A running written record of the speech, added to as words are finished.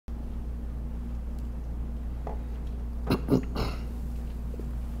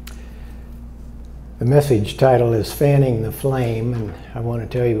The message title is Fanning the Flame, and I want to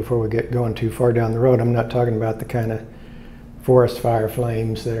tell you before we get going too far down the road, I'm not talking about the kind of forest fire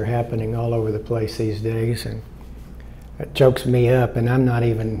flames that are happening all over the place these days, and it chokes me up, and I'm not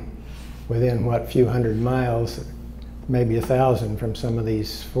even within, what, a few hundred miles, maybe 1,000 from some of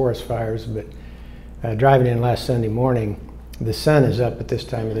these forest fires, but driving in last Sunday morning, the sun is up at this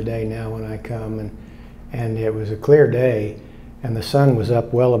time of the day now when I come, and it was a clear day, and the sun was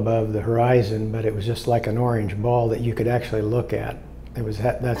up well above the horizon, but it was just like an orange ball that you could actually look at.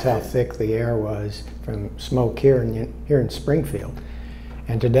 That's how thick the air was from smoke here in Springfield.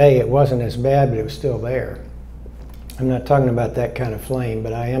 And today it wasn't as bad, but it was still there. I'm not talking about that kind of flame,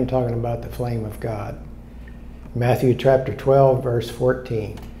 but I am talking about the flame of God. Matthew chapter 12, verse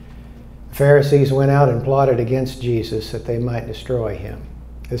 14. The Pharisees went out and plotted against Jesus that they might destroy him.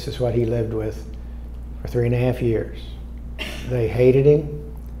 This is what he lived with for 3.5 years. They hated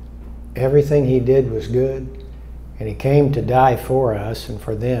him. Everything he did was good. And he came to die for us and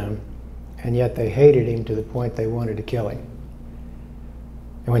for them. And yet they hated him to the point they wanted to kill him.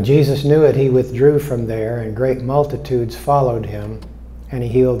 And when Jesus knew it, he withdrew from there, and great multitudes followed him, and he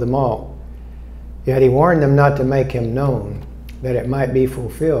healed them all. Yet he warned them not to make him known, that it might be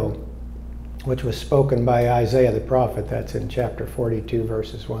fulfilled, which was spoken by Isaiah the prophet. That's in chapter 42,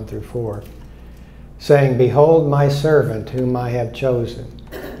 verses 1 through 4. Saying, Behold my servant whom I have chosen,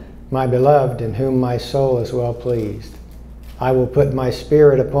 my beloved in whom my soul is well pleased. I will put my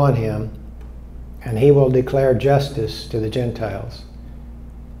spirit upon him, and he will declare justice to the Gentiles.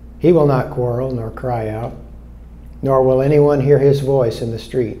 He will not quarrel nor cry out, nor will anyone hear his voice in the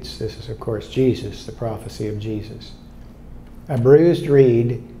streets. This is, of course, Jesus, the prophecy of Jesus. A bruised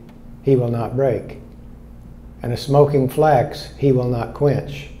reed he will not break, and a smoking flax he will not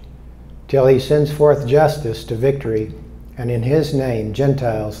quench, till he sends forth justice to victory, and in his name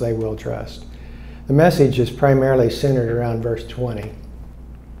Gentiles they will trust. The message is primarily centered around verse 20.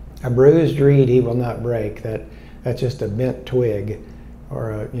 A bruised reed he will not break. That's just a bent twig,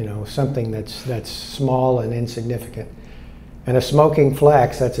 or something that's small and insignificant. And a smoking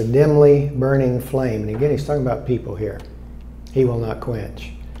flax, that's a dimly burning flame. And again, he's talking about people here. He will not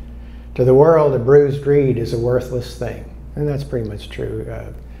quench. To the world, a bruised reed is a worthless thing. And that's pretty much true.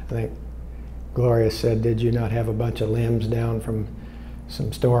 I think Gloria said, did you not have a bunch of limbs down from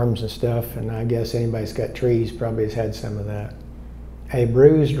some storms and stuff? And I guess anybody's got trees probably has had some of that. A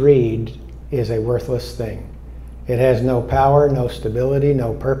bruised reed is a worthless thing. It has no power, no stability,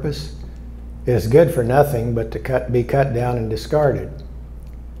 no purpose. It is good for nothing but to be cut down and discarded.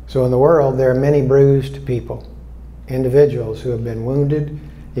 So in the world, there are many bruised people, individuals who have been wounded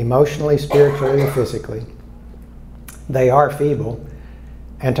emotionally, spiritually, and physically. They are feeble,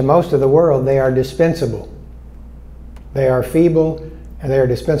 and to most of the world, they are dispensable. They are feeble and they are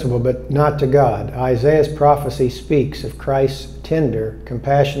dispensable, but not to God. Isaiah's prophecy speaks of Christ's tender,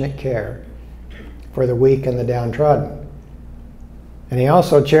 compassionate care for the weak and the downtrodden. And he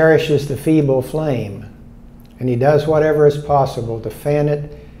also cherishes the feeble flame, and he does whatever is possible to fan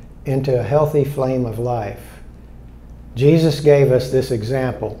it into a healthy flame of life. Jesus gave us this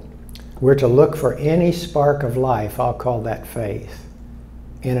example. We're to look for any spark of life, I'll call that faith,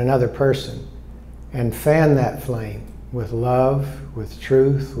 in another person, and fan that flame with love, with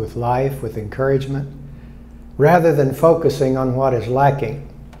truth, with life, with encouragement. Rather than focusing on what is lacking,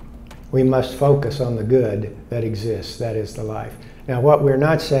 we must focus on the good that exists, that is the life. Now, what we're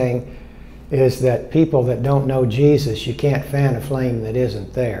not saying is that people that don't know Jesus, you can't fan a flame that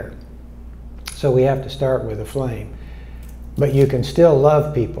isn't there. So we have to start with a flame. But you can still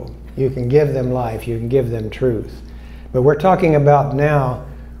love people. You can give them life. You can give them truth. But we're talking about now,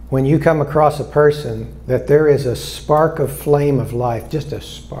 when you come across a person, that there is a spark of flame of life, just a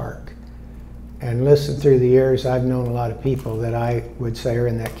spark. And listen, through the years, I've known a lot of people that I would say are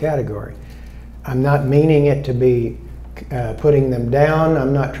in that category. I'm not meaning it to be putting them down.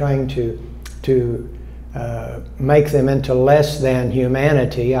 I'm not trying to make them into less than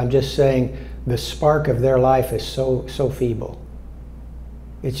humanity. I'm just saying the spark of their life is so feeble.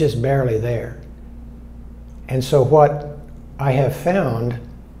 It's just barely there. And so what I have found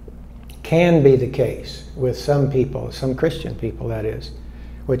can be the case with some people, some Christian people that is,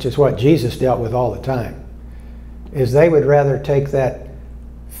 which is what Jesus dealt with all the time, is they would rather take that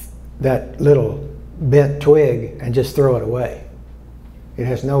little bent twig and just throw it away. It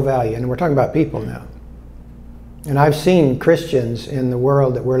has no value. And we're talking about people now. And I've seen Christians in the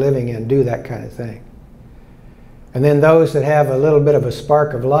world that we're living in do that kind of thing. And then those that have a little bit of a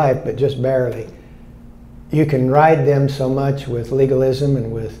spark of life, but just barely, you can ride them so much with legalism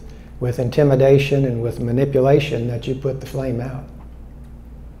and with with intimidation and with manipulation that you put the flame out.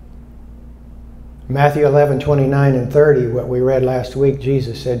 Matthew 11:29 and 30, what we read last week,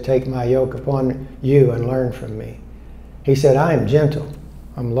 Jesus said, "Take my yoke upon you and learn from me." He said, "I am gentle,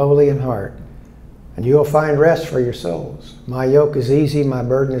 I'm lowly in heart, and you will find rest for your souls. My yoke is easy, my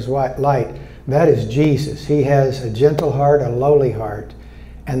burden is light." That is Jesus. He has a gentle heart, a lowly heart,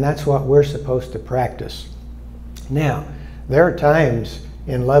 and that's what we're supposed to practice. Now, there are times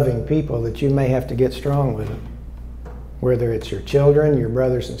in loving people that you may have to get strong with them. Whether it's your children, your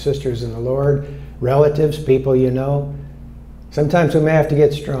brothers and sisters in the Lord, relatives, people you know. Sometimes we may have to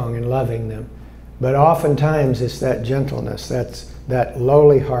get strong in loving them. But oftentimes it's that gentleness, that's that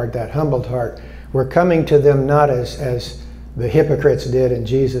lowly heart, that humbled heart. We're coming to them not as the hypocrites did in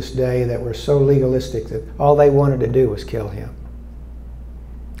Jesus' day that were so legalistic that all they wanted to do was kill him.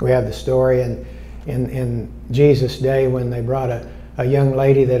 We have the story in Jesus' day when they brought a young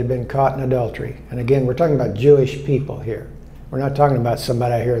lady that had been caught in adultery. And again, we're talking about Jewish people here. We're not talking about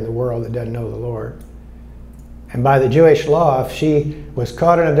somebody out here in the world that doesn't know the Lord. And by the Jewish law, if she was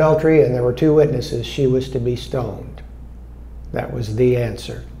caught in adultery and there were two witnesses, she was to be stoned. That was the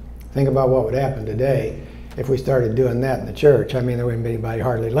answer. Think about what would happen today if we started doing that in the church. I mean, there wouldn't be anybody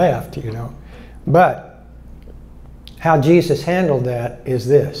hardly left, you know. But how Jesus handled that is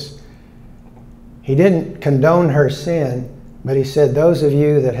this. He didn't condone her sin, but he said, "Those of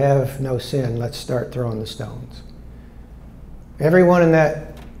you that have no sin, let's start throwing the stones." Everyone in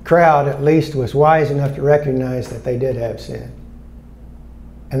that crowd, at least, was wise enough to recognize that they did have sin.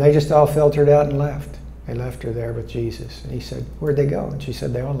 And they just all filtered out and left. They left her there with Jesus. And he said, "Where'd they go?" And she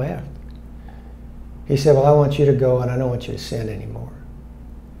said, "They all left." He said, "Well, I want you to go and I don't want you to sin anymore."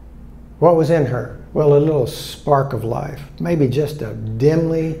 What was in her? Well, a little spark of life. Maybe just a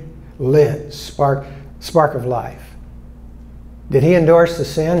dimly lit spark of life. Did he endorse the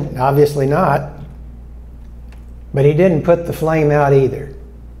sin? Obviously not. But he didn't put the flame out either.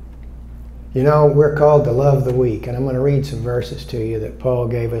 You know, we're called to love the weak, and I'm going to read some verses to you that Paul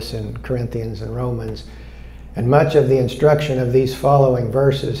gave us in Corinthians and Romans. And much of the instruction of these following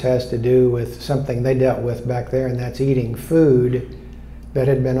verses has to do with something they dealt with back there, and that's eating food that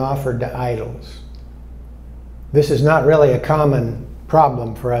had been offered to idols. This is not really a common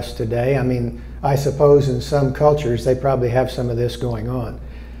problem for us today. I mean, I suppose in some cultures they probably have some of this going on.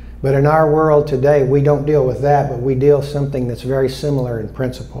 But in our world today, we don't deal with that, but we deal with something that's very similar in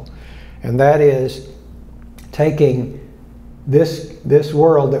principle. And that is taking this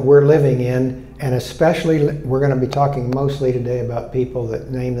world that we're living in, and especially, we're going to be talking mostly today about people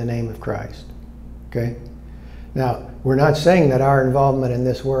that name the name of Christ. Okay? Now, we're not saying that our involvement in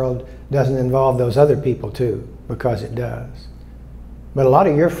this world doesn't involve those other people too, because it does. But a lot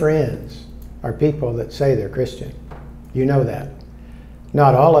of your friends are people that say they're Christian. You know that.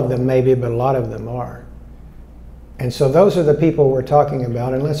 Not all of them maybe, but a lot of them are. And so those are the people we're talking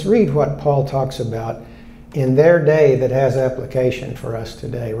about. And let's read what Paul talks about in their day that has application for us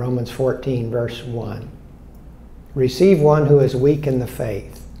today. Romans 14, verse 1. "Receive one who is weak in the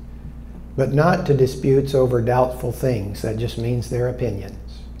faith, but not to disputes over doubtful things." That just means their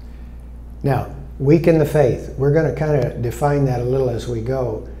opinions. Now, weak in the faith, we're going to kind of define that a little as we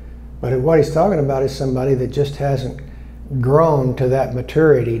go. But what he's talking about is somebody that just hasn't grown to that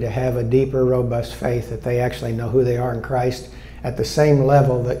maturity to have a deeper, robust faith, that they actually know who they are in Christ at the same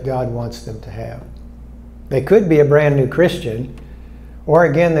level that God wants them to have. They could be a brand new Christian, or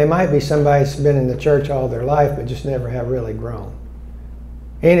again, they might be somebody that's been in the church all their life but just never have really grown.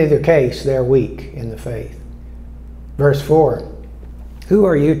 In either case, they're weak in the faith. Verse 4, "Who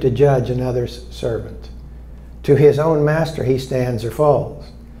are you to judge another's servant? To his own master he stands or falls.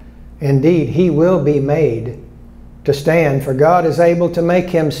 Indeed, he will be made to stand, for God is able to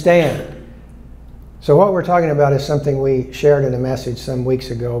make him stand." So what we're talking about is something we shared in a message some weeks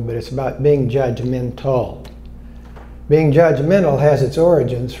ago, but it's about being judgmental. Being judgmental has its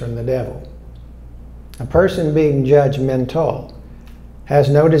origins from the devil. A person being judgmental has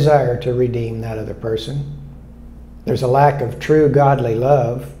no desire to redeem that other person. There's a lack of true godly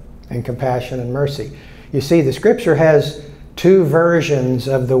love and compassion and mercy. You see, the scripture has two versions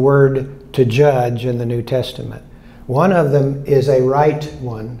of the word to judge in the New Testament. One of them is a right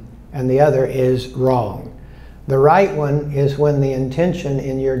one, and the other is wrong. The right one is when the intention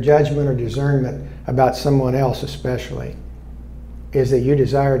in your judgment or discernment about someone else especially is that you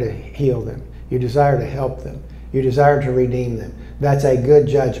desire to heal them, you desire to help them, you desire to redeem them. That's a good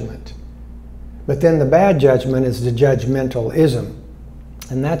judgment. But then the bad judgment is the judgmentalism.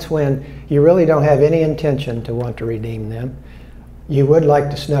 And that's when you really don't have any intention to want to redeem them. You would like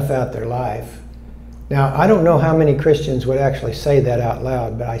to snuff out their life. Now, I don't know how many Christians would actually say that out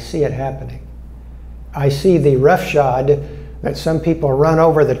loud, but I see it happening. I see the roughshod that some people run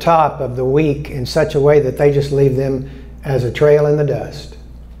over the top of the weak in such a way that they just leave them as a trail in the dust.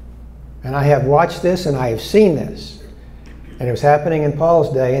 And I have watched this and I have seen this. And it was happening in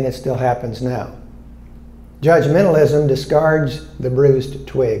Paul's day, and it still happens now. Judgmentalism discards the bruised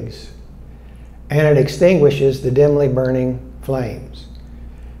twigs, and it extinguishes the dimly burning flames.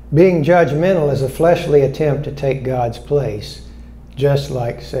 Being judgmental is a fleshly attempt to take God's place, just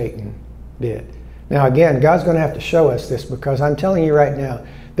like Satan did. Now again, God's going to have to show us this, because I'm telling you right now,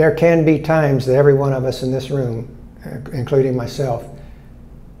 there can be times that every one of us in this room, including myself,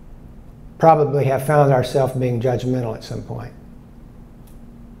 probably have found ourselves being judgmental at some point.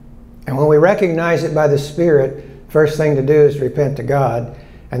 And when we recognize it by the Spirit, first thing to do is repent to God,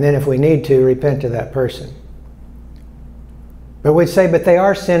 and then if we need to, repent to that person. But we'd say, but they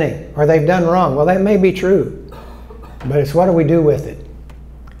are sinning, or they've done wrong. Well, that may be true, but it's what do we do with it?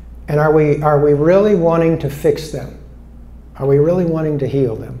 And are we really wanting to fix them? Are we really wanting to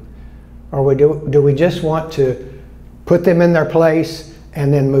heal them? Or do we just want to put them in their place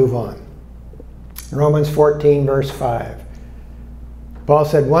and then move on? Romans 14, verse 5. Paul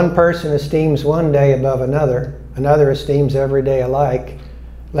said, one person esteems one day above another, another esteems every day alike.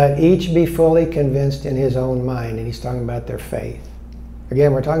 Let each be fully convinced in his own mind. And he's talking about their faith.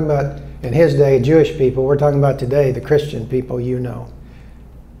 Again, we're talking about, in his day, Jewish people. We're talking about today, the Christian people you know.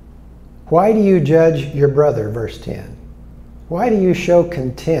 Why do you judge your brother, verse 10? Why do you show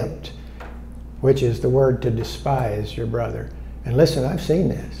contempt, which is the word to despise your brother? And listen, I've seen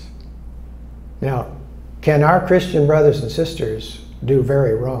this. Now, can our Christian brothers and sisters do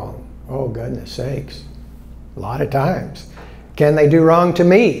very wrong? Oh, goodness sakes. A lot of times. Can they do wrong to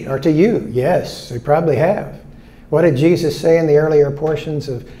me or to you? Yes, they probably have. What did Jesus say in the earlier portions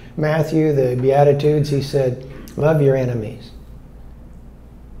of Matthew, the Beatitudes? He said, love your enemies.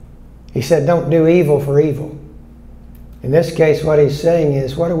 He said, don't do evil for evil. In this case, what he's saying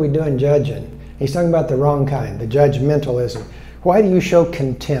is, what are we doing judging? He's talking about the wrong kind, the judgmentalism. Why do you show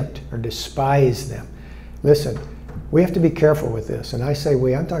contempt or despise them? Listen, we have to be careful with this. And I say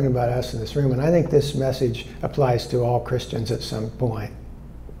we, I'm talking about us in this room. And I think this message applies to all Christians at some point.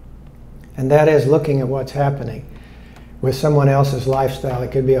 And that is looking at what's happening with someone else's lifestyle.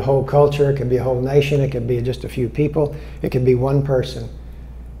 It could be a whole culture. It could be a whole nation. It could be just a few people. It could be one person.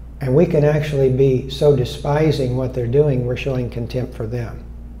 And we can actually be so despising what they're doing, we're showing contempt for them.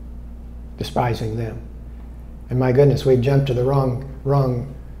 Despising them. And my goodness, we've jumped to the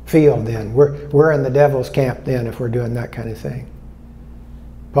wrong field then. We're in the devil's camp then if we're doing that kind of thing.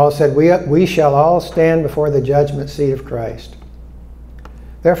 Paul said, we shall all stand before the judgment seat of Christ.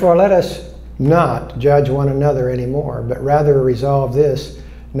 Therefore, let us not judge one another anymore, but rather resolve this,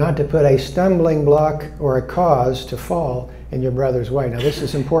 not to put a stumbling block or a cause to fall in your brother's way. Now, this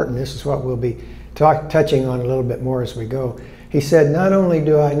is important. This is what we'll be touching on a little bit more as we go. He said, not only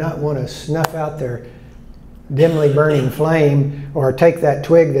do I not want to snuff out their dimly burning flame or take that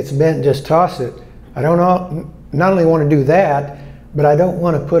twig that's bent and just toss it. I don't not only want to do that, but I don't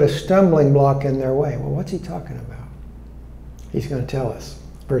want to put a stumbling block in their way. Well, what's he talking about? He's going to tell us.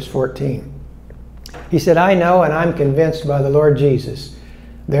 Verse 14. He said, I know and I'm convinced by the Lord Jesus,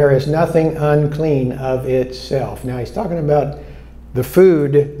 there is nothing unclean of itself. Now he's talking about the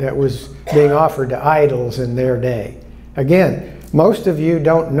food that was being offered to idols in their day. Again, most of you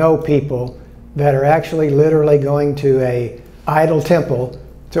don't know people that are actually literally going to an idol temple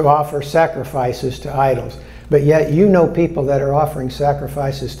to offer sacrifices to idols. But yet you know people that are offering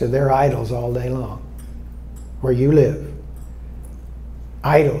sacrifices to their idols all day long, where you live.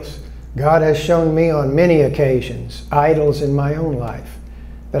 Idols. God has shown me on many occasions idols in my own life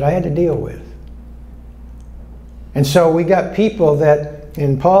that I had to deal with. And so we got people that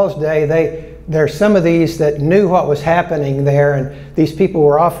in Paul's day, there's some of these that knew what was happening there, and these people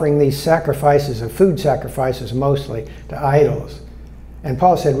were offering these sacrifices, of food sacrifices mostly, to idols. And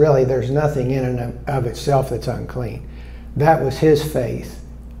Paul said, really, there's nothing in and of itself that's unclean. That was his faith,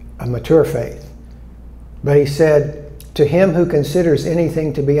 a mature faith. But he said, to him who considers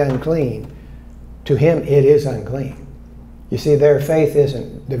anything to be unclean, to him it is unclean. You see, their faith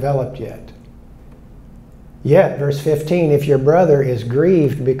isn't developed yet. Yet, verse 15, if your brother is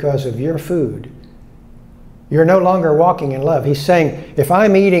grieved because of your food, you're no longer walking in love. He's saying, if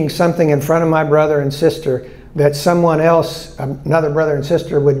I'm eating something in front of my brother and sister that someone else, another brother and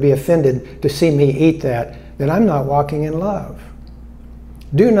sister, would be offended to see me eat that, then I'm not walking in love.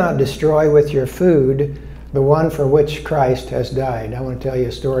 Do not destroy with your food the one for which Christ has died. I want to tell you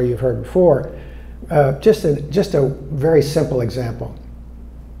a story you've heard before. Just a very simple example.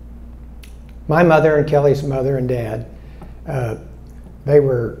 My mother and Kelly's mother and dad, they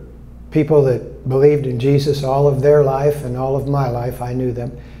were people that believed in Jesus all of their life and all of my life. I knew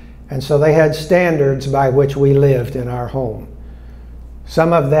them. And so they had standards by which we lived in our home.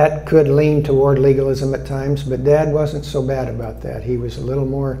 Some of that could lean toward legalism at times, but Dad wasn't so bad about that. He was a little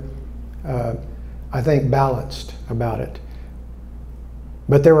more, I think, balanced about it.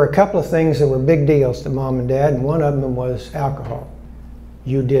 But there were a couple of things that were big deals to Mom and Dad, and one of them was alcohol.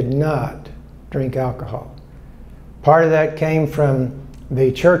 You did not drink alcohol. Part of that came from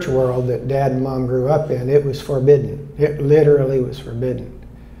the church world that Dad and Mom grew up in. It was forbidden. It literally was forbidden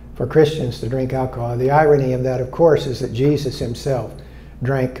for Christians to drink alcohol. The irony of that, of course, is that Jesus himself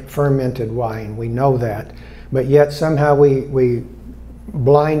drank fermented wine. We know that. But yet somehow we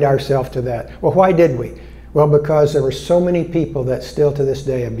blind ourselves to that. Well, why did we? Well, because there were so many people that still to this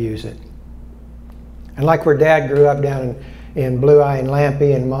day abuse it. And like where Dad grew up down in Blue Eye and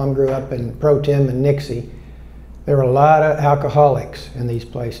Lampe, and Mom grew up in Pro Tem and Nixie, there were a lot of alcoholics in these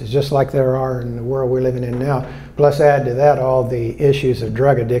places, just like there are in the world we're living in now. Plus add to that all the issues of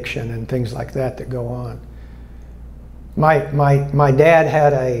drug addiction and things like that that go on. My dad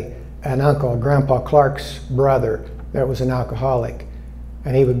had an uncle, Grandpa Clark's brother, that was an alcoholic.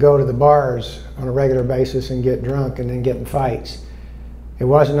 And he would go to the bars on a regular basis and get drunk and then get in fights. It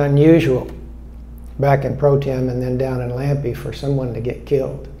wasn't unusual back in Pro Tem and then down in Lampe for someone to get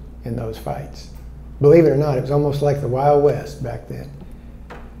killed in those fights. Believe it or not, it was almost like the Wild West back then.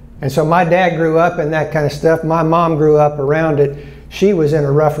 And so my dad grew up in that kind of stuff. My mom grew up around it. She was in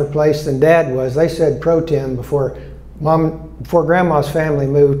a rougher place than Dad was. They said Pro Tem before Grandma's family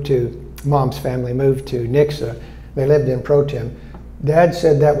moved to, Mom's family moved to Nixa. They lived in Pro Tem. Dad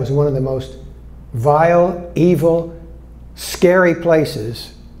said that was one of the most vile, evil, scary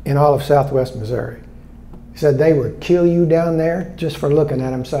places in all of southwest Missouri. He said they would kill you down there just for looking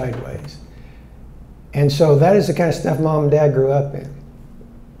at them sideways. And so that is the kind of stuff Mom and Dad grew up in.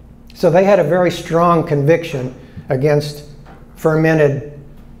 So they had a very strong conviction against fermented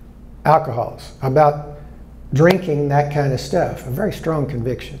alcohols, about drinking that kind of stuff, a very strong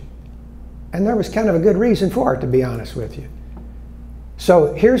conviction. And there was kind of a good reason for it, to be honest with you.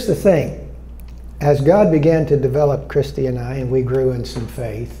 So here's the thing. As God began to develop Christy and I, and we grew in some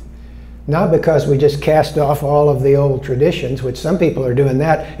faith, not because we just cast off all of the old traditions, which some people are doing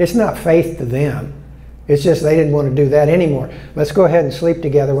that. It's not faith to them. It's just they didn't want to do that anymore. Let's go ahead and sleep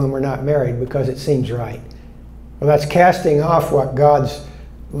together when we're not married because it seems right. Well, that's casting off what God's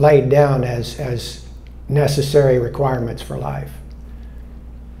laid down as necessary requirements for life.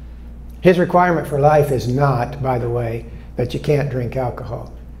 His requirement for life is not, by the way, that you can't drink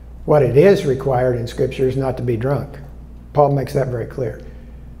alcohol. What it is required in Scripture is not to be drunk. Paul makes that very clear.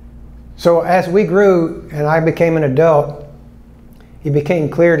 So as we grew and I became an adult, it became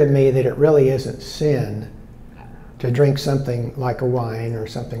clear to me that it really isn't sin to drink something like a wine or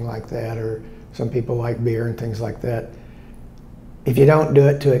something like that, or some people like beer and things like that, if you don't do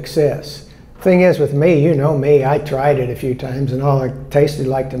it to excess. Thing is with me, you know me, I tried it a few times and all it tasted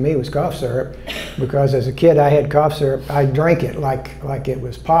like to me was cough syrup, because as a kid I had cough syrup. I drank it like it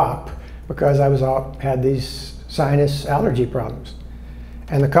was pop because I had these sinus allergy problems.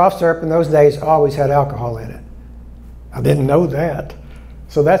 And the cough syrup in those days always had alcohol in it. I didn't know that.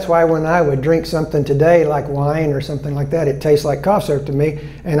 So that's why when I would drink something today like wine or something like that, it tastes like cough syrup to me,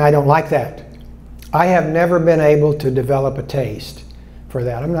 and I don't like that. I have never been able to develop a taste for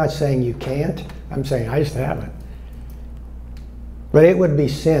that. I'm not saying you can't. I'm saying I just haven't. But it would be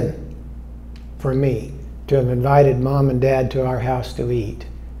sin for me to have invited Mom and Dad to our house to eat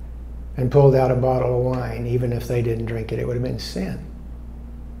and pulled out a bottle of wine, even if they didn't drink it. It would have been sin,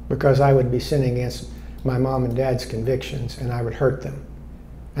 because I would be sinning against my Mom and Dad's convictions and I would hurt them.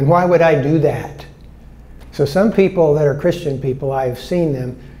 And why would I do that? So some people that are Christian people, I've seen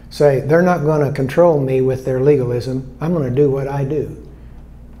them say, they're not going to control me with their legalism. I'm going to do what I do.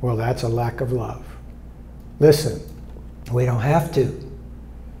 Well, that's a lack of love. Listen, we don't have to.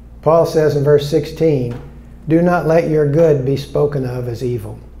 Paul says in verse 16, do not let your good be spoken of as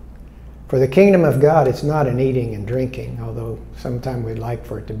evil. For the kingdom of God, it's not in eating and drinking, although sometimes we'd like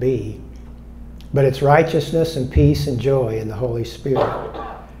for it to be, but it's righteousness and peace and joy in the Holy Spirit.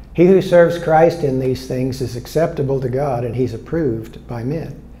 He who serves Christ in these things is acceptable to God, and he's approved by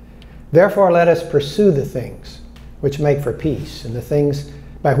men. Therefore let us pursue the things which make for peace, and the things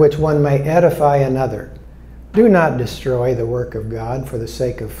by which one may edify another. Do not destroy the work of God for the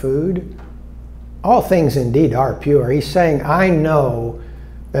sake of food. All things indeed are pure. He's saying, I know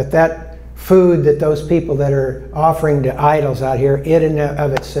that food that those people that are offering to idols out here, it in and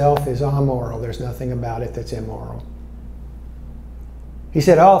of itself is amoral. There's nothing about it that's immoral. He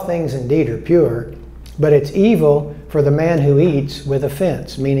said, all things indeed are pure, but it's evil for the man who eats with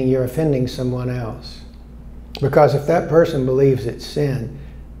offense, meaning you're offending someone else. Because if that person believes it's sin,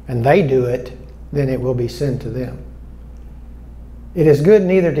 and they do it, then it will be sin to them. It is good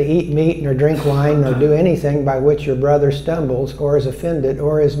neither to eat meat, nor drink wine, nor do anything by which your brother stumbles, or is offended,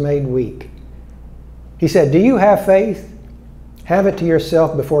 or is made weak. He said, do you have faith? Have it to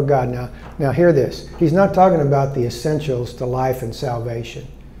yourself before God. Now hear this. He's not talking about the essentials to life and salvation.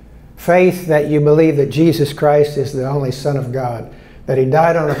 Faith that you believe that Jesus Christ is the only Son of God, that He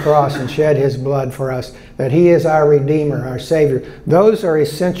died on a cross and shed His blood for us, that He is our Redeemer, our Savior. Those are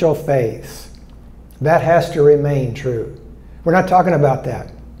essential faiths. That has to remain true. We're not talking about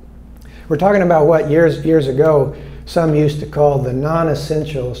that. We're talking about what years ago some used to call the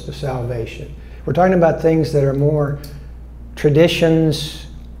non-essentials to salvation. We're talking about things that are more traditions,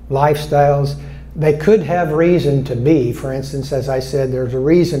 lifestyles. They could have reason to be. For instance, as I said, there's a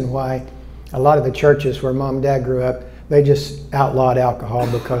reason why a lot of the churches where Mom and Dad grew up, they just outlawed alcohol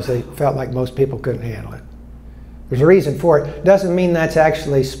because they felt like most people couldn't handle it. There's a reason for it. Doesn't mean that's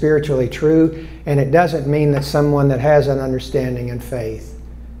actually spiritually true, and it doesn't mean that someone that has an understanding and faith,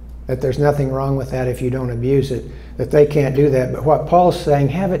 that there's nothing wrong with that if you don't abuse it, that they can't do that. But what Paul's saying,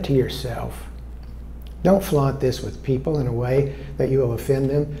 have it to yourself. Don't flaunt this with people in a way that you will offend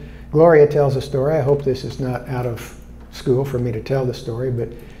them. Gloria tells a story. I hope this is not out of school for me to tell the story, but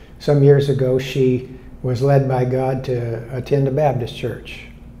some years ago she was led by God to attend a Baptist church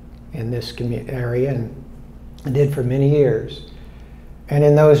in this area, and did for many years. And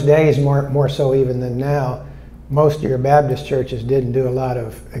in those days, more so even than now, most of your Baptist churches didn't do a lot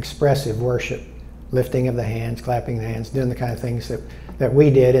of expressive worship, lifting of the hands, clapping the hands, doing the kind of things that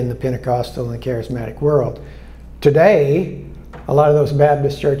we did in the Pentecostal and the charismatic world. Today, a lot of those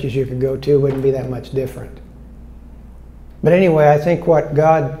Baptist churches you could go to wouldn't be that much different. But anyway, I think what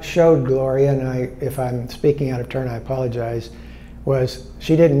God showed Gloria, and if I'm speaking out of turn, I apologize, was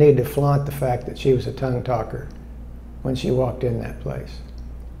she didn't need to flaunt the fact that she was a tongue talker when she walked in that place.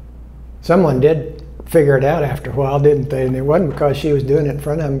 Someone did figure it out after a while, didn't they? And it wasn't because she was doing it in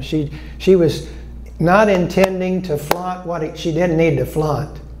front of them. She was not intending to flaunt what she didn't need to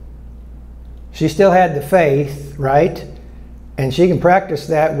flaunt. She still had the faith, right? And she can practice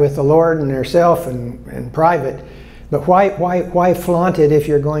that with the Lord and herself and in private. But why flaunt it if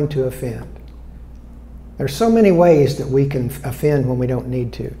you're going to offend? There's so many ways that we can offend when we don't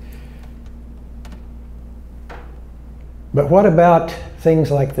need to. But what about things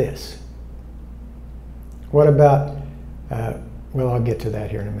like this? What about, well, I'll get to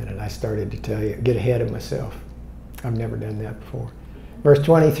that here in a minute. I started to tell you, get ahead of myself. I've never done that before. Verse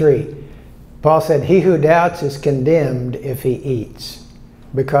 23, Paul said, he who doubts is condemned if he eats,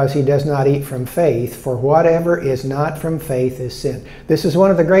 because he does not eat from faith, for whatever is not from faith is sin. This is one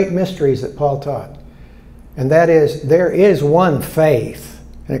of the great mysteries that Paul taught. And that is, there is one faith,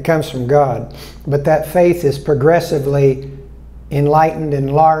 and it comes from God, but that faith is progressively enlightened and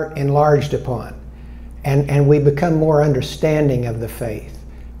enlarged upon. And we become more understanding of the faith.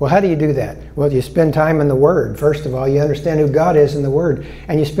 Well, how do you do that? Well, you spend time in the Word. First of all, you understand who God is in the Word.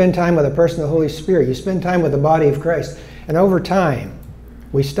 And you spend time with a person of the Holy Spirit. You spend time with the body of Christ. And over time,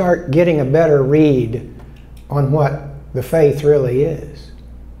 we start getting a better read on what the faith really is.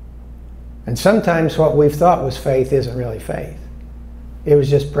 And sometimes what we've thought was faith isn't really faith. It was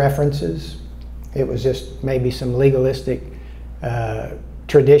just preferences. It was just maybe some legalistic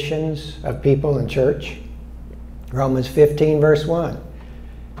traditions of people in church. Romans 15 verse 1.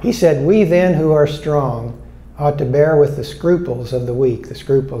 He said, we then who are strong ought to bear with the scruples of the weak. The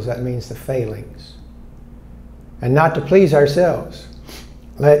scruples, that means the failings. And not to please ourselves.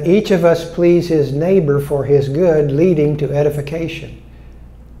 Let each of us please his neighbor for his good, leading to edification.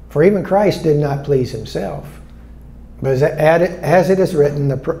 For even Christ did not please himself. But as it is written,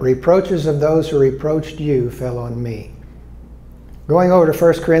 the reproaches of those who reproached you fell on me. Going over to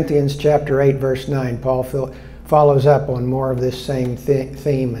 1 Corinthians chapter 8, verse 9, Paul follows up on more of this same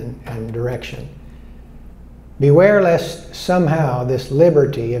theme and direction. Beware lest somehow this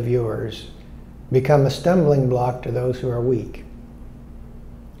liberty of yours become a stumbling block to those who are weak.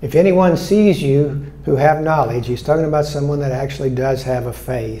 If anyone sees you who have knowledge, he's talking about someone that actually does have a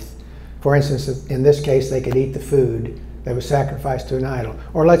faith. For instance, in this case, they could eat the food that was sacrificed to an idol.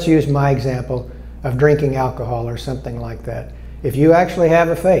 Or let's use my example of drinking alcohol or something like that. If you actually have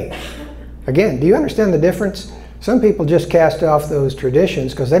a faith, again, do you understand the difference? Some people just cast off those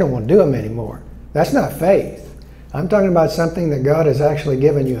traditions because they don't want to do them anymore. That's not faith. I'm talking about something that God has actually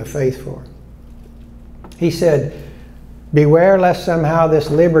given you a faith for. He said, beware lest somehow this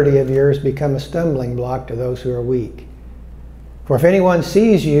liberty of yours become a stumbling block to those who are weak. For if anyone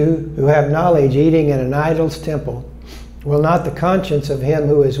sees you who have knowledge eating in an idol's temple, will not the conscience of him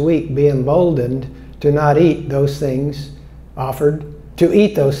who is weak be emboldened to not eat those things offered, to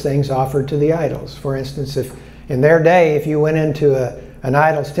eat those things offered to the idols? For instance, if in their day, if you went into an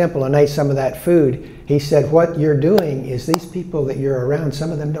idol's temple and ate some of that food, he said, what you're doing is these people that you're around,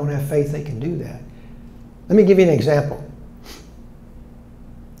 some of them don't have faith they can do that. Let me give you an example.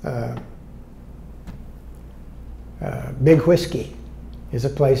 Big Whiskey is a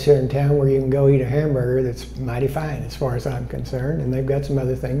place here in town where you can go eat a hamburger that's mighty fine as far as I'm concerned, and they've got some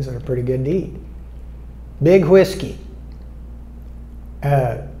other things that are pretty good to eat. Big Whiskey.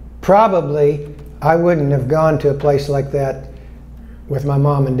 Probably I wouldn't have gone to a place like that with my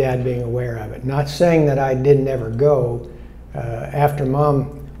mom and dad being aware of it. Not saying that I didn't ever go. After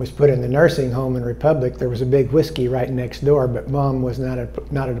Mom was put in the nursing home in Republic, there was a Big Whiskey right next door, but Mom was not at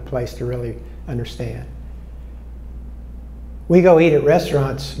a place to really understand. We go eat at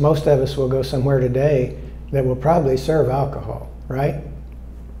restaurants. Most of us will go somewhere today that will probably serve alcohol, right?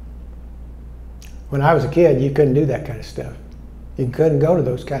 When I was a kid, you couldn't do that kind of stuff. You couldn't go to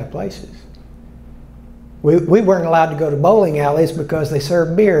those kind of places. We weren't allowed to go to bowling alleys because they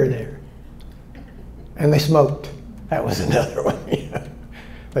served beer there. And they smoked. That was another one.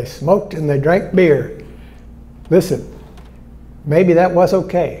 They smoked and they drank beer. Listen, maybe that was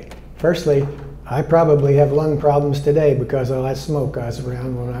okay. Firstly, I probably have lung problems today because of all that smoke I was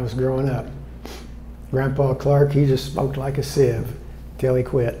around when I was growing up. Grandpa Clark, he just smoked like a sieve till he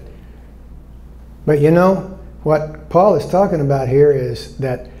quit. But you know, what Paul is talking about here is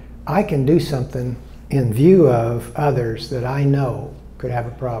that I can do something in view of others that I know could have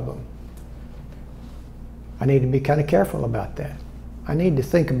a problem. I need to be kind of careful about that. I need to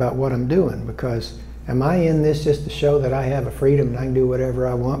think about what I'm doing, because am I in this just to show that I have a freedom and I can do whatever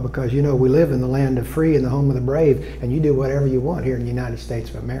I want? Because you know, we live in the land of free and the home of the brave, and you do whatever you want here in the United States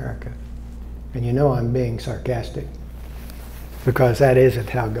of America. And you know I'm being sarcastic, because that isn't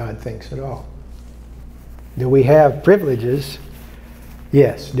how God thinks at all. Do we have privileges?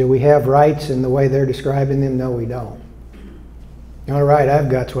 Yes. Do we have rights in the way they're describing them? No, we don't. The only right I've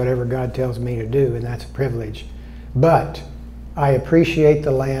got is whatever God tells me to do, and that's a privilege. But I appreciate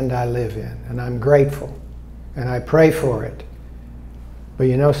the land I live in, and I'm grateful, and I pray for it. But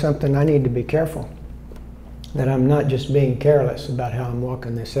you know something? I need to be careful that I'm not just being careless about how I'm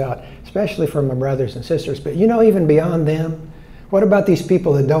walking this out, especially for my brothers and sisters. But you know, even beyond them, what about these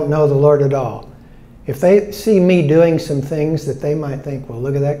people that don't know the Lord at all? If they see me doing some things that they might think, well,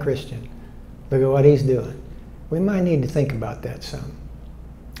 look at that Christian. Look at what he's doing. We might need to think about that some.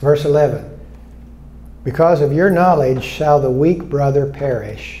 Verse 11. Because of your knowledge shall the weak brother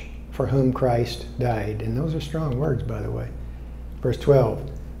perish for whom Christ died. And those are strong words, by the way. Verse 12.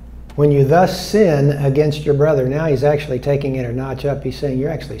 When you thus sin against your brother, now he's actually taking it a notch up. He's saying you're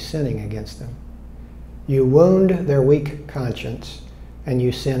actually sinning against them. You wound their weak conscience, and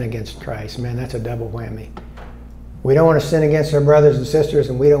you sin against Christ. Man, that's a double whammy. We don't want to sin against our brothers and sisters,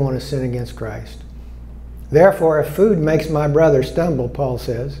 and we don't want to sin against Christ. Therefore, if food makes my brother stumble, Paul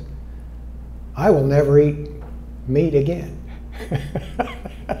says, I will never eat meat again,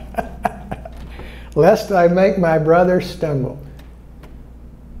 lest I make my brother stumble.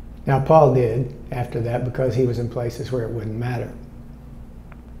 Now, Paul did after that because he was in places where it wouldn't matter.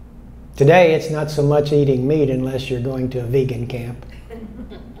 Today, it's not so much eating meat unless you're going to a vegan camp,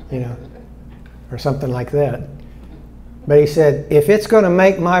 you know, or something like that. But he said, if it's going to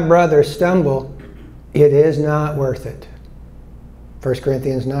make my brother stumble, it is not worth it. 1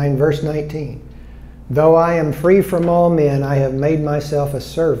 Corinthians 9, verse 19. Though I am free from all men, I have made myself a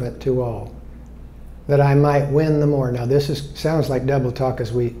servant to all, that I might win the more. Now this sounds like double talk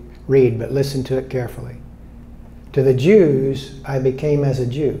as we read, but listen to it carefully. To the Jews I became as a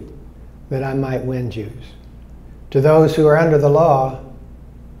Jew, that I might win Jews. To those who are under the law,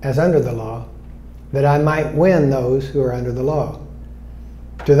 as under the law, that I might win those who are under the law.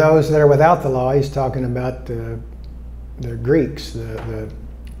 To those that are without the law, he's talking about the Greeks, the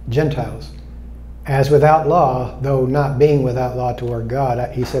Gentiles. As without law, though not being without law toward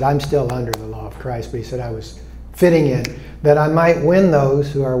God, he said, I'm still under the law of Christ, but he said I was fitting in, that I might win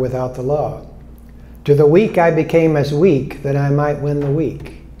those who are without the law. To the weak I became as weak, that I might win the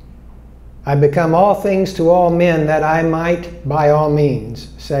weak. I become all things to all men, that I might by all means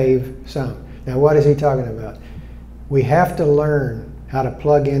save some. Now what is he talking about? We have to learn how to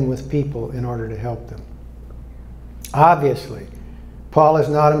plug in with people in order to help them. Obviously, Paul is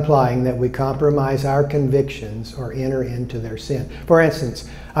not implying that we compromise our convictions or enter into their sin. For instance,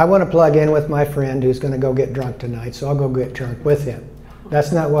 I want to plug in with my friend who's going to go get drunk tonight, so I'll go get drunk with him.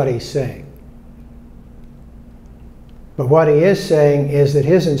 That's not what he's saying. But what he is saying is that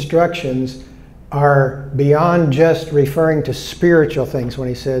his instructions are beyond just referring to spiritual things when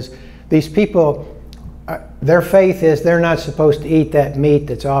he says, these people, their faith is they're not supposed to eat that meat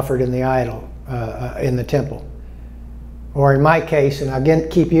that's offered in the idol, in the temple. Or in my case, and again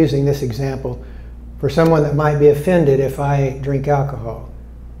keep using this example, for someone that might be offended if I drink alcohol.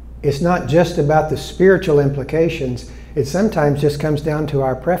 It's not just about the spiritual implications, it sometimes just comes down to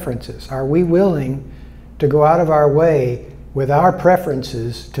our preferences. Are we willing to go out of our way with our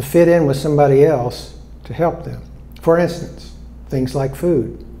preferences to fit in with somebody else to help them? For instance, things like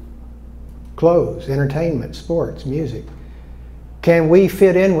food, clothes, entertainment, sports, music. Can we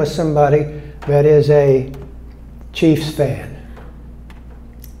fit in with somebody that is a Chiefs fan?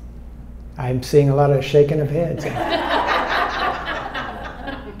 I'm seeing a lot of shaking of heads.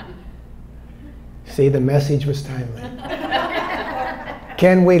 See, the message was timely.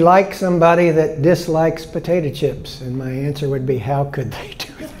 Can we like somebody that dislikes potato chips? And my answer would be, how could they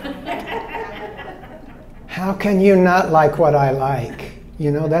do that? How can you not like what I like? You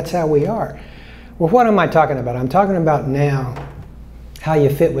know, that's how we are. Well, what am I talking about? I'm talking about now how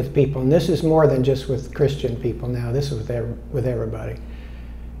you fit with people. And this is more than just with Christian people now. This is with everybody.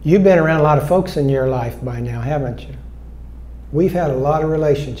 You've been around a lot of folks in your life by now, haven't you? We've had a lot of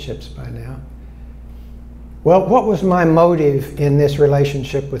relationships by now. Well, what was my motive in this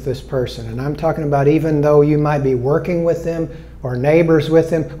relationship with this person? And I'm talking about even though you might be working with them or neighbors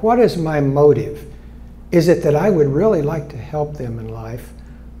with them, what is my motive? Is it that I would really like to help them in life?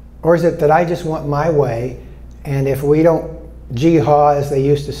 Or is it that I just want my way, and if we don't jee-haw, as they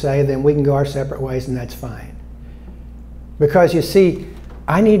used to say, then we can go our separate ways and that's fine? Because you see,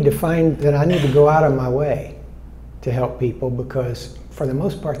 I need to find that I need to go out of my way to help people, because for the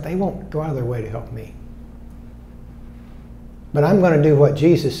most part, they won't go out of their way to help me. But I'm going to do what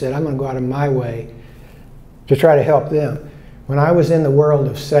Jesus said. I'm going to go out of my way to try to help them. When I was in the world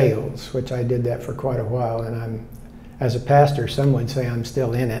of sales, which I did that for quite a while, and as a pastor, some would say I'm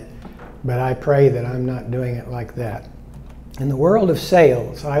still in it, but I pray that I'm not doing it like that. In the world of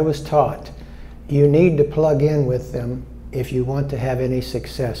sales, I was taught you need to plug in with them if you want to have any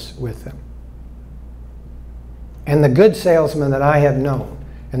success with them. And the good salesmen that I have known,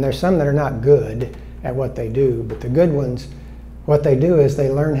 and there's some that are not good at what they do, but the good ones, what they do is they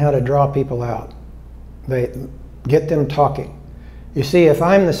learn how to draw people out. They get them talking. You see, if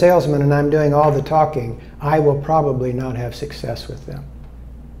I'm the salesman and I'm doing all the talking, I will probably not have success with them.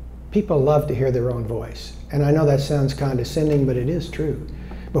 People love to hear their own voice. And I know that sounds condescending, but it is true.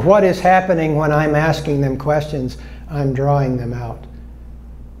 But what is happening when I'm asking them questions? I'm drawing them out.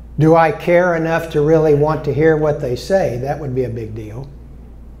 Do I care enough to really want to hear what they say? That would be a big deal.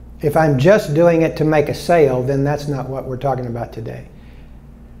 If I'm just doing it to make a sale, then that's not what we're talking about today.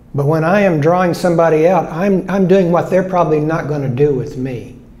 But when I am drawing somebody out, I'm doing what they're probably not going to do with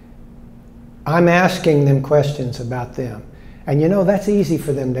me. I'm asking them questions about them. And you know, that's easy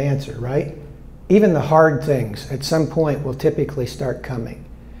for them to answer, right? Even the hard things at some point will typically start coming.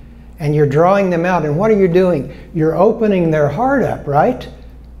 And you're drawing them out, and what are you doing? You're opening their heart up, right?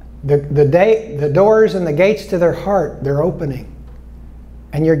 The doors and the gates to their heart, they're opening.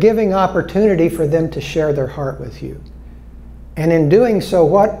 And you're giving opportunity for them to share their heart with you. And in doing so,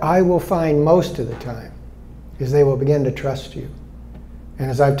 what I will find most of the time is they will begin to trust you.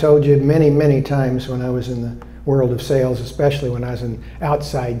 And as I've told you many, many times when I was in the world of sales, especially when I was in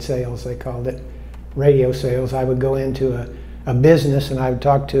outside sales, they called it, radio sales, I would go into a business and I would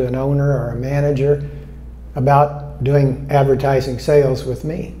talk to an owner or a manager about doing advertising sales with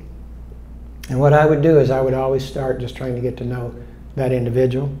me. And what I would do is I would always start just trying to get to know that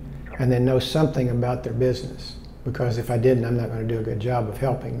individual and then know something about their business, because if I didn't, I'm not going to do a good job of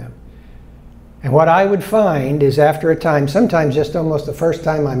helping them. And what I would find is after a time, sometimes just almost the first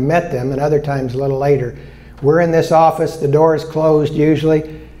time I met them, and other times a little later, we're in this office, the door is closed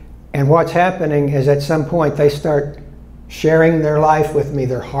usually, and what's happening is at some point they start sharing their life with me,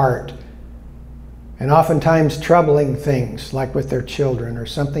 their heart, and oftentimes troubling things like with their children or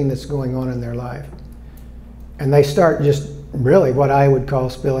something that's going on in their life. And they start just really what I would call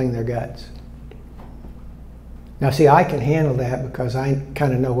spilling their guts. Now see, I can handle that because I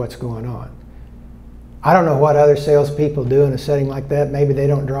kind of know what's going on. I don't know what other salespeople do in a setting like that. Maybe they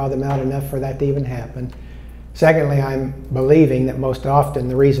don't draw them out enough for that to even happen. Secondly, I'm believing that most often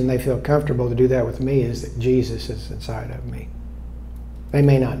the reason they feel comfortable to do that with me is that Jesus is inside of me. They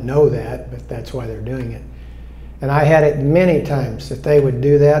may not know that, but that's why they're doing it. And I had it many times that they would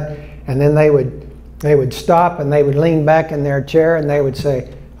do that, and then they would stop and they would lean back in their chair and they would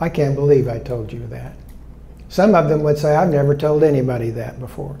say, I can't believe I told you that. Some of them would say, I've never told anybody that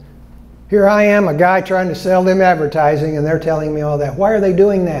before. Here I am, a guy trying to sell them advertising, and they're telling me all that. Why are they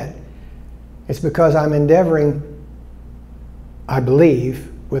doing that? It's because I'm endeavoring, I believe,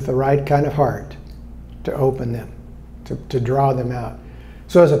 with the right kind of heart to open them, to draw them out.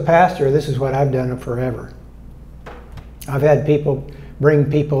 So as a pastor, this is what I've done forever. I've had people bring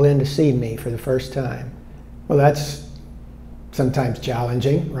people in to see me for the first time. Well, that's sometimes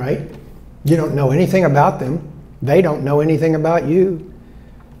challenging, right? You don't know anything about them. They don't know anything about you.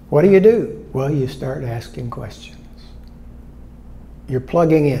 What do? Well, you start asking questions. You're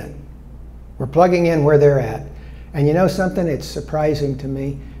plugging in. We're plugging in where they're at. And you know something? It's surprising to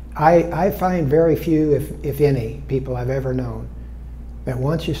me. I find very few, if any, people I've ever known that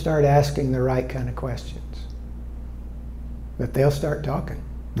once you start asking the right kind of questions, that they'll start talking.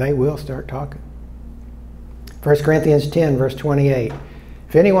 They will start talking. 1 Corinthians 10, verse 28.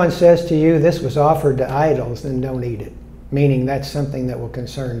 If anyone says to you, this was offered to idols, then don't eat it. Meaning that's something that will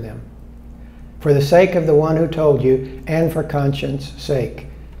concern them. For the sake of the one who told you, and for conscience sake.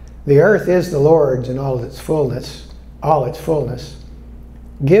 The earth is the Lord's in all its fullness.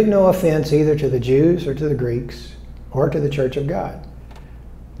 Give no offense either to the Jews or to the Greeks or to the church of God.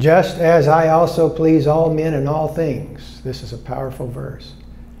 Just as I also please all men in all things. This is a powerful verse.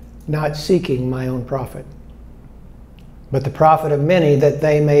 Not seeking my own profit, but the profit of many, that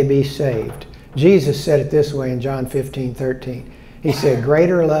they may be saved. Jesus said it this way in John 15:13. He said,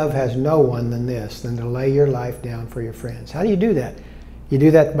 greater love has no one than this, than to lay your life down for your friends. How do you do that? You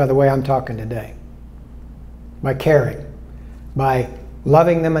do that by the way I'm talking today. By caring. By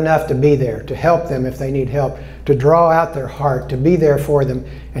loving them enough to be there, to help them if they need help, to draw out their heart, to be there for them.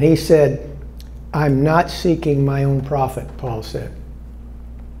 And he said, I'm not seeking my own profit, Paul said.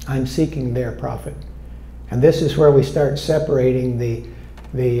 I'm seeking their profit. And this is where we start separating the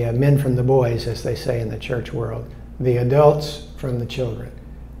men from the boys, as they say in the church world. The adults from the children.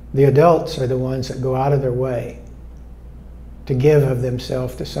 The adults are the ones that go out of their way to give of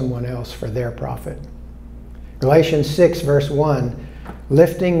themselves to someone else for their profit. Galatians 6, verse 1,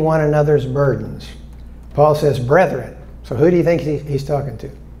 lifting one another's burdens. Paul says, brethren. So who do you think he's talking to?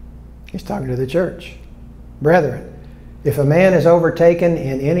 He's talking to the church. Brethren, if a man is overtaken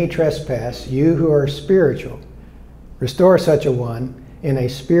in any trespass, you who are spiritual, restore such a one in a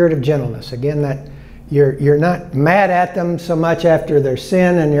spirit of gentleness. Again, that you're not mad at them so much after their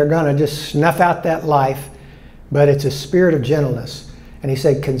sin and you're going to just snuff out that life, but it's a spirit of gentleness. And he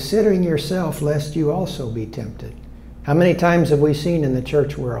said, considering yourself, lest you also be tempted. How many times have we seen in the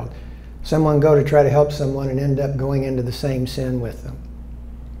church world someone go to try to help someone and end up going into the same sin with them?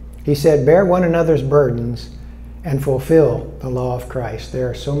 He said, bear one another's burdens and fulfill the law of Christ. There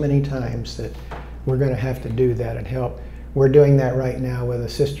are so many times that we're going to have to do that and help. We're doing that right now with a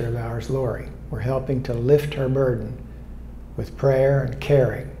sister of ours, Lori. We're helping to lift her burden with prayer and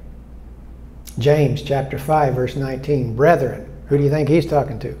caring. James chapter 5, verse 19. Brethren, who do you think he's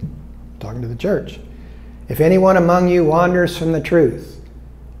talking to? Talking to the church. If anyone among you wanders from the truth,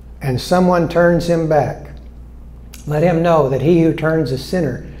 and someone turns him back, let him know that he who turns a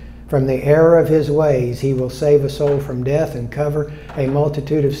sinner from the error of his ways, he will save a soul from death and cover a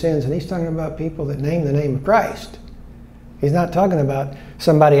multitude of sins. And he's talking about people that name the name of Christ. He's not talking about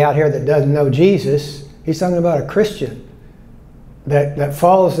somebody out here that doesn't know Jesus. He's talking about a Christian that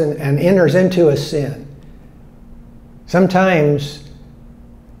falls and enters into a sin. Sometimes,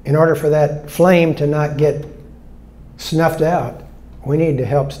 in order for that flame to not get snuffed out, we need to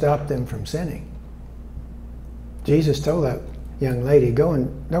help stop them from sinning. Jesus told that young lady, go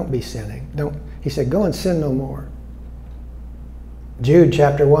and don't be sinning. He said, go and sin no more. Jude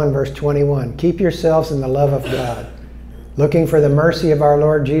chapter 1, verse 21. Keep yourselves in the love of God, looking for the mercy of our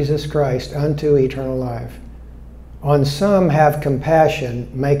Lord Jesus Christ unto eternal life. On some have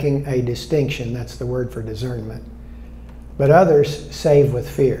compassion, making a distinction. That's the word for discernment. But others save with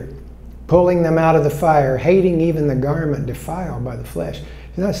fear, pulling them out of the fire, hating even the garment defiled by the flesh.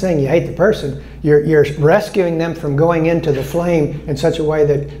 He's not saying you hate the person. You're rescuing them from going into the flame in such a way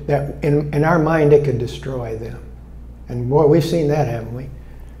that in our mind it could destroy them. And boy, we've seen that, haven't we?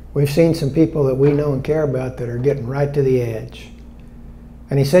 We've seen some people that we know and care about that are getting right to the edge.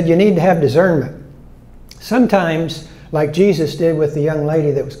 And he said you need to have discernment. Sometimes, like Jesus did with the young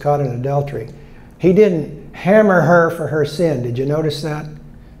lady that was caught in adultery, he didn't hammer her for her sin. Did you notice that?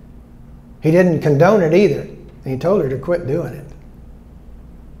 He didn't condone it either. And he told her to quit doing it.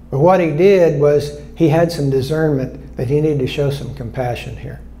 But what he did was he had some discernment that he needed to show some compassion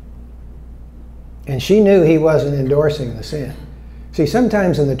here. And she knew he wasn't endorsing the sin. See,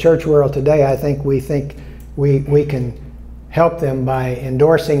 sometimes in the church world today, I think we can help them by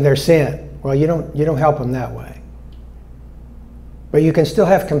endorsing their sin. Well, you don't help them that way. But you can still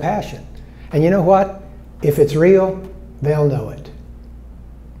have compassion. And you know what? If it's real, they'll know it.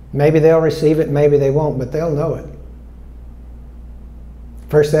 Maybe they'll receive it, maybe they won't, but they'll know it.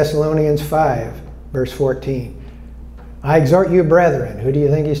 1 Thessalonians 5, verse 14. I exhort you, brethren. Who do you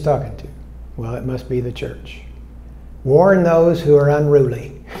think he's talking to? Well, it must be the church. Warn those who are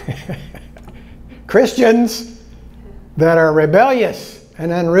unruly. Christians that are rebellious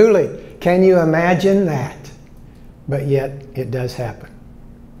and unruly. Can you imagine that? But yet, it does happen.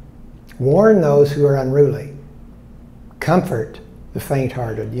 Warn those who are unruly. Comfort the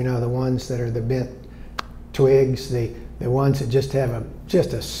faint-hearted. You know, the ones that are the bent twigs, the ones that just have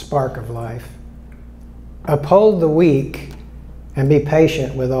just a spark of life. Uphold the weak and be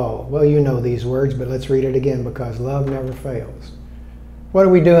patient with all. Well, you know these words, but let's read it again, because love never fails. What are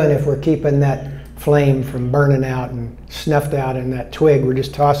we doing if we're keeping that flame from burning out and snuffed out, and that twig, we're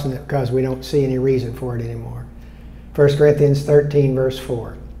just tossing it because we don't see any reason for it anymore? 1 Corinthians 13, verse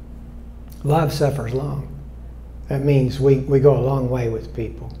 4. Love suffers long. That means we go a long way with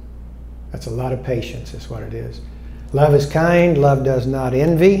people. That's a lot of patience is what it is. Love is kind. Love does not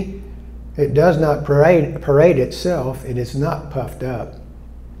envy. It does not parade itself. It is not puffed up.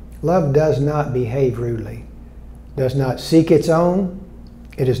 Love does not behave rudely. Does not seek its own.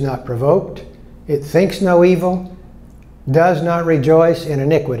 It is not provoked. It thinks no evil. Does not rejoice in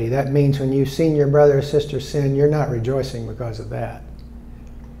iniquity. That means when you've seen your brother or sister sin, you're not rejoicing because of that.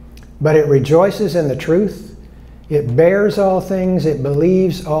 But it rejoices in the truth. It bears all things. It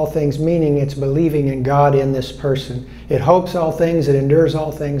believes all things, meaning it's believing in God in this person. It hopes all things. It endures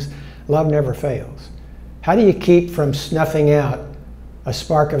all things. Love never fails. How do you keep from snuffing out a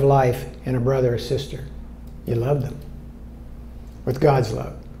spark of life in a brother or sister? You love them with God's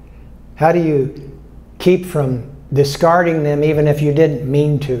love. How do you keep from discarding them even if you didn't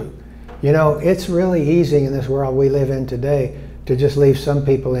mean to? You know, it's really easy in this world we live in today to just leave some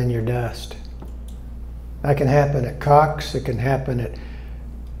people in your dust. That can happen at Cox. It can happen at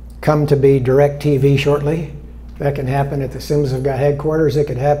come to be DirecTV shortly. That can happen at the Assemblies of God headquarters. It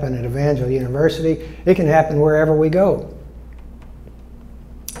could happen at Evangel University. It can happen wherever we go.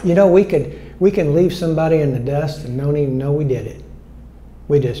 You know, we can leave somebody in the dust and don't even know we did it.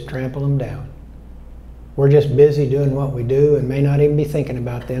 We just trample them down. We're just busy doing what we do and may not even be thinking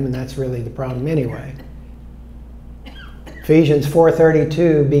about them, and that's really the problem anyway. Ephesians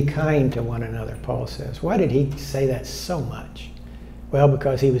 4:32, be kind to one another, Paul says. Why did he say that so much? Well,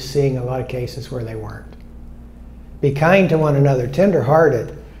 because he was seeing a lot of cases where they weren't. Be kind to one another,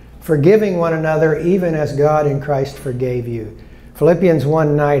 tender-hearted, forgiving one another, even as God in Christ forgave you. Philippians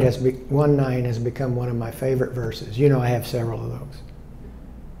 1:9 has become one of my favorite verses. You know I have several of those.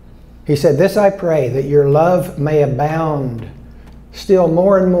 He said, this I pray, that your love may abound still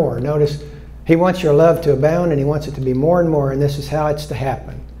more and more. Notice, he wants your love to abound, and he wants it to be more and more, and this is how it's to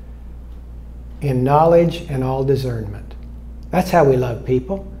happen. In knowledge and all discernment. That's how we love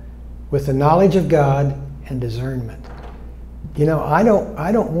people, with the knowledge of God and discernment. You know, I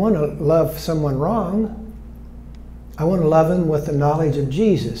don't want to love someone wrong. I want to love them with the knowledge of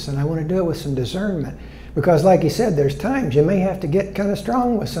Jesus, and I want to do it with some discernment. Because like he said, there's times you may have to get kind of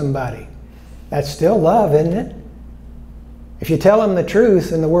strong with somebody. That's still love, isn't it? If you tell them the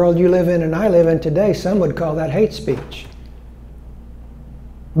truth in the world you live in and I live in today, some would call that hate speech.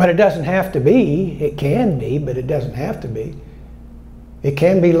 But it doesn't have to be. It can be, but it doesn't have to be. It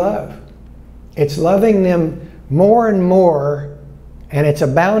can be love. It's loving them more and more, and it's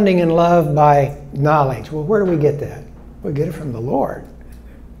abounding in love by knowledge. Well, where do we get that? We get it from the Lord.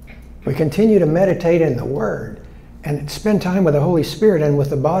 We continue to meditate in the Word and spend time with the Holy Spirit and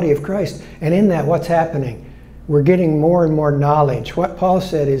with the body of Christ. And in that, what's happening? We're getting more and more knowledge. What Paul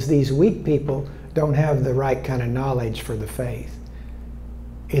said is these weak people don't have the right kind of knowledge for the faith.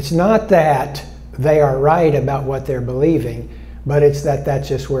 It's not that they are right about what they're believing, but it's that that's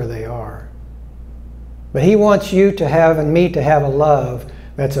just where they are. But he wants you to have, and me to have, a love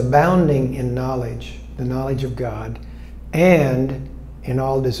that's abounding in knowledge, the knowledge of God, and in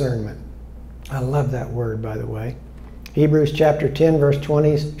all discernment. I love that word, by the way. Hebrews chapter 10, verse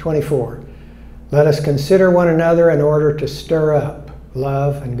 24. Let us consider one another in order to stir up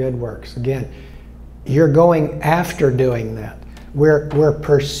love and good works. Again, you're going after doing that. We're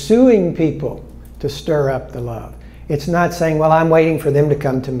pursuing people to stir up the love. It's not saying, well, I'm waiting for them to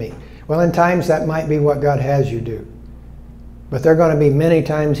come to me. Well, in times that might be what God has you do. But there are going to be many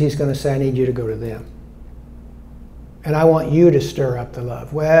times he's going to say, I need you to go to them. And I want you to stir up the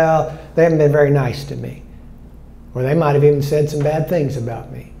love. Well, they haven't been very nice to me. Or they might have even said some bad things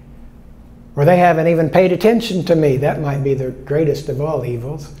about me. Or they haven't even paid attention to me. That might be the greatest of all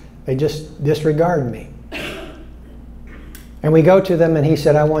evils. They just disregard me. And we go to them and he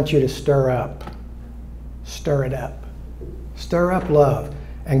said, I want you to stir up. Stir it up. Stir up love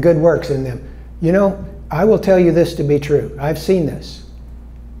and good works in them. You know, I will tell you this to be true. I've seen this.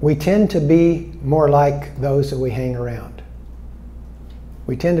 We tend to be more like those that we hang around.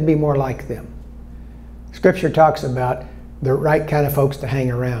 We tend to be more like them. Scripture talks about the right kind of folks to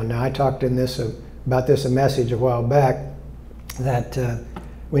hang around. Now, I talked about this a message a while back, that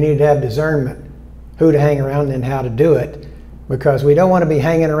we need to have discernment who to hang around and how to do it, because we don't want to be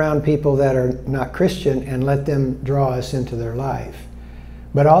hanging around people that are not Christian and let them draw us into their life.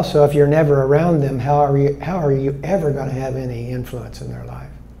 But also, if you're never around them, how are you ever going to have any influence in their life?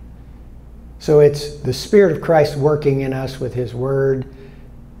 So it's the Spirit of Christ working in us with His Word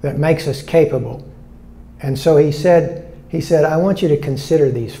that makes us capable. And so He said, I want you to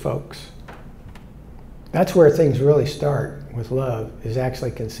consider these folks. That's where things really start with love, is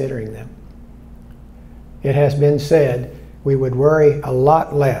actually considering them. It has been said we would worry a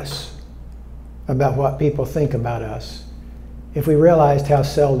lot less about what people think about us if we realized how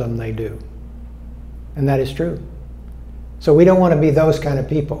seldom they do. And that is true. So we don't want to be those kind of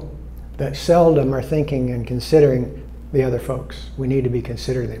people that seldom are thinking and considering the other folks. We need to be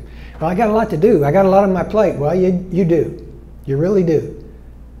considering them. Well, I got a lot to do. I got a lot on my plate. Well, you do. You really do.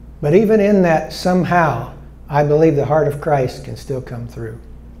 But even in that, somehow, I believe the heart of Christ can still come through.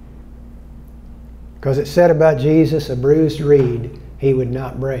 Because it said about Jesus, a bruised reed He would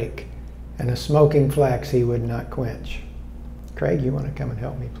not break, and a smoking flax He would not quench. Craig, you want to come and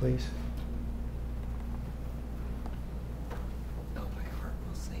help me, please? Oh, my heart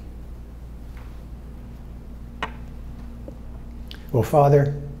will sing. Well,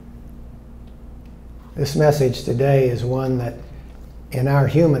 Father, this message today is one that in our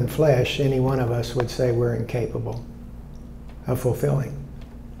human flesh, any one of us would say we're incapable of fulfilling.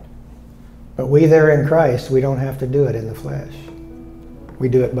 But we that are in Christ, we don't have to do it in the flesh. We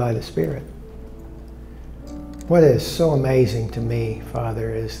do it by the Spirit. What is so amazing to me,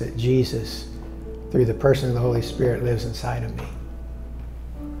 Father, is that Jesus, through the person of the Holy Spirit, lives inside of me.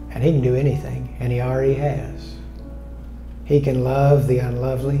 And He can do anything, and He already has. He can love the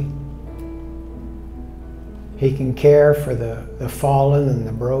unlovely. He can care for the fallen and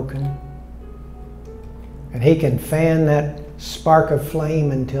the broken. And He can fan that spark of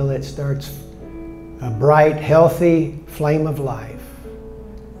flame until it starts a bright, healthy flame of life,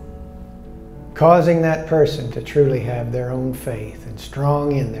 causing that person to truly have their own faith and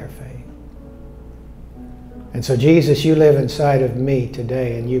strong in their faith. And so, Jesus, you live inside of me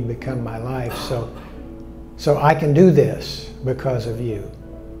today, and you become my life. So I can do this because of you.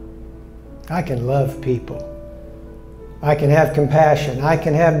 I can love people. I can have compassion. I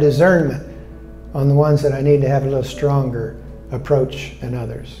can have discernment on the ones that I need to have a little stronger approach than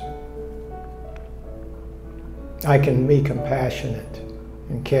others. I can be compassionate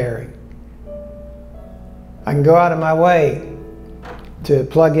and caring. I can go out of my way to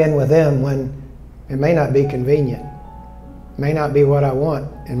plug in with them when it may not be convenient. It may not be what I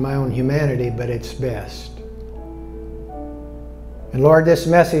want in my own humanity, but it's best. And Lord, this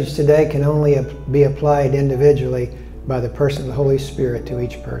message today can only be applied individually by the person of the Holy Spirit to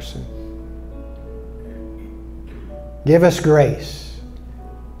each person. Give us grace.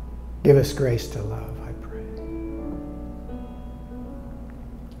 Give us grace to love, I pray.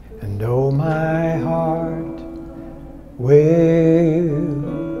 And oh, my heart will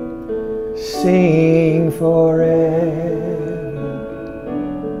sing forever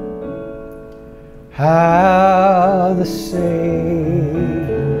how the Savior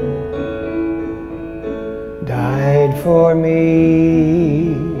died for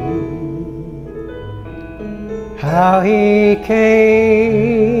me, how He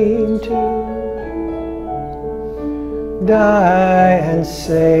came to die and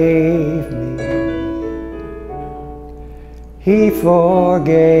save me. He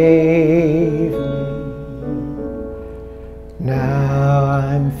forgave me. Now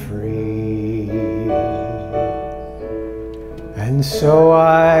I'm free. And so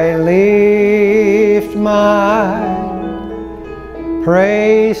I lift my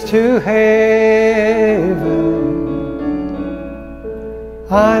praise to heaven.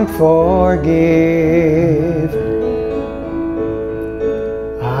 I'm forgiven.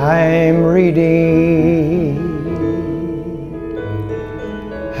 I'm redeemed.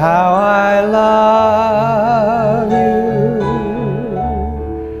 How I love you,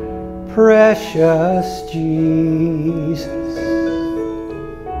 precious Jesus.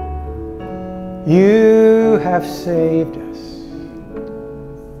 You have saved us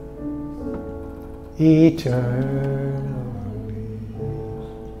eternally.